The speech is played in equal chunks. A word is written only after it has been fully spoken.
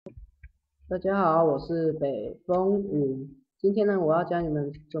大家好，我是北风云。今天呢，我要教你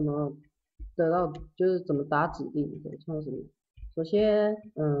们怎么得到，就是怎么打指令的创始。首先，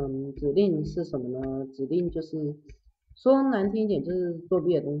指令是什么呢？指令就是说难听一点，就是作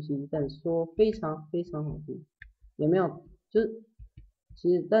弊的东西，但说非常非常好听。有没有？就是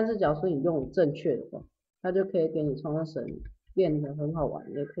其实，但是假如说你用正确的话，它就可以给你创生变得很好玩，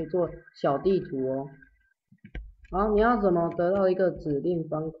也可以做小地图哦。好，你要怎么得到一个指令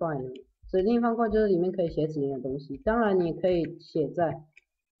方块呢？指令方块就是里面可以写指令的东西，当然你也可以写在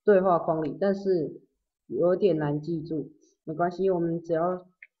对话框里，但是有点难记住，没关系，我们只要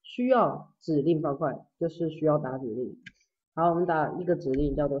需要指令方块，就是需要打指令。好，我们打一个指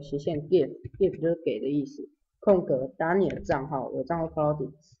令叫做斜线 give 就是给的意思，空格打你的账号，我账号靠到底，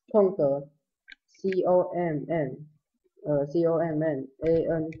空格 command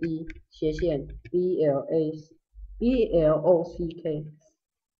斜线 block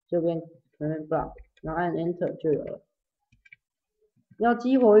这边可能 block，然后按 enter 就有了。要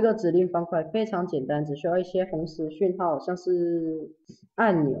激活一个指令方块非常简单，只需要一些红石讯号，像是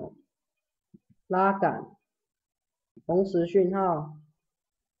按钮、拉杆、红石讯号，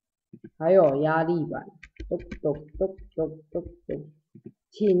还有压力板。咚咚咚咚咚咚。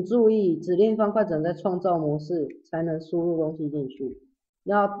请注意，指令方块只能在创造模式才能输入东西进去。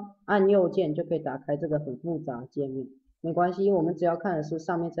要按右键就可以打开这个很复杂界面，没关系，我们只要看的是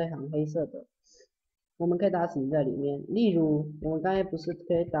上面这行黑色的，我们可以打指令在里面。例如，我们刚才不是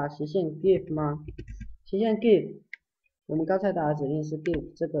可以打斜线 give 吗？斜线 give，我们刚才打的指令是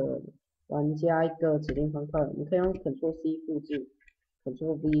give 这个玩家一个指令方块，我们可以用 Ctrl+C 复制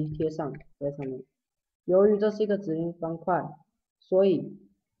，Ctrl+V 贴上在上面。由于这是一个指令方块，所以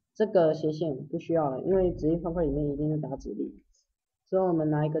这个斜线不需要了，因为指令方块里面一定是打指令。之后我们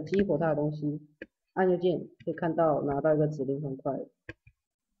拿一个激活它的东西，按右键可以看到拿到一个指令方块。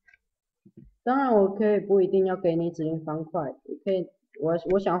当然，我可以不一定要给你指令方块，也可以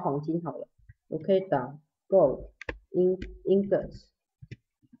我想要黄金好了，我可以打 gold ingots，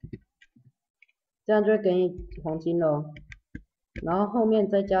这样就会给你黄金咯。然后后面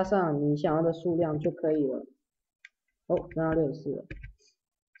再加上你想要的数量就可以了。哦，刚刚64了。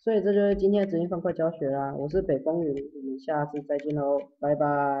所以这就是今天的指令方块教学啦，我是北风云，我们下次再见喽，拜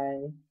拜。